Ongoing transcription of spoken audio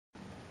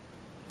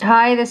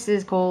Hi, this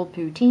is Cold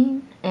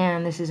Poutine,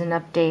 and this is an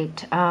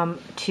update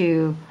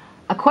to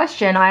a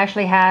question I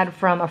actually had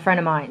from a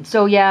friend of mine.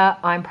 So yeah,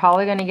 I'm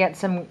probably going to get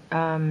some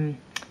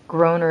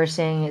groaners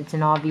saying it's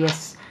an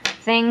obvious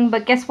thing,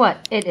 but guess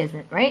what? It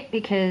isn't, right?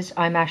 Because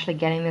I'm actually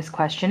getting this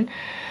question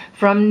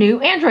from new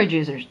Android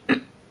users.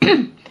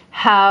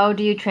 How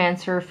do you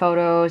transfer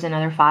photos and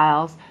other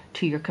files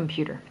to your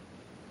computer?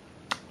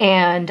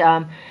 And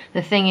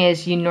the thing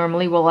is, you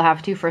normally will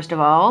have to, first of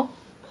all,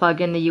 plug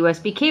in the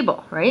USB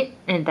cable, right?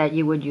 And that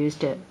you would use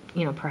to,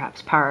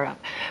 perhaps power it up.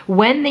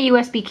 When the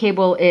USB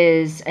cable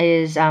is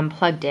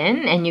plugged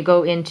in and you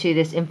go into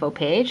this info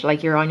page,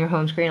 like you're on your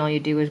home screen, all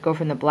you do is go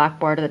from the black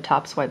bar to the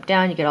top, swipe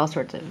down, you get all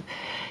sorts of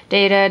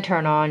data,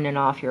 turn on and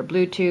off your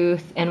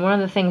Bluetooth. And one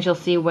of the things you'll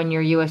see when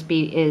your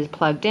USB is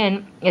plugged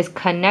in is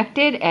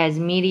connected as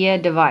media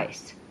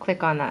device.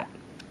 Click on that.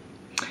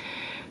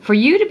 For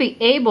you to be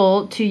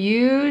able to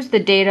use the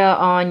data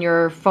on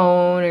your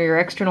phone or your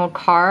external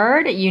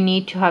card, you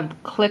need to have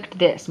clicked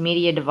this,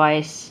 Media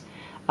Device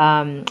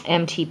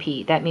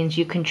MTP. That means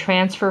you can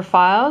transfer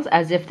files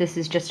as if this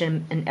is just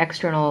an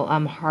external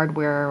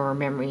hardware or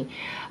memory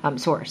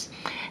source.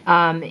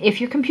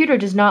 If your computer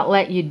does not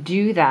let you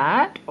do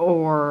that,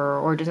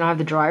 or does not have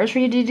the drivers for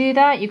you to do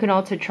that, you can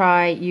also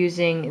try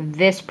using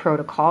this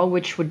protocol,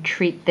 which would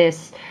treat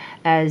this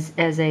as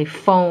a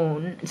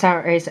phone,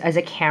 sorry, as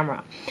a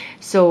camera.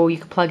 So you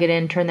can plug it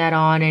in, turn that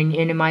on, and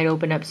it might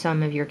open up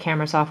some of your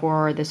camera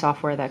software or the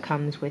software that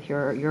comes with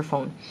your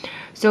phone.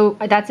 So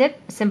that's it,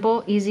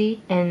 simple,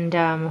 easy, and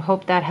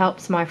hope that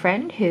helps my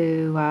friend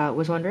who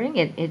was wondering.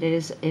 It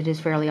is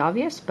fairly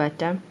obvious,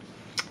 but I'm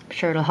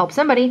sure it'll help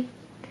somebody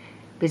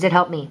because it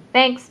helped me.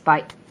 Thanks,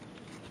 bye.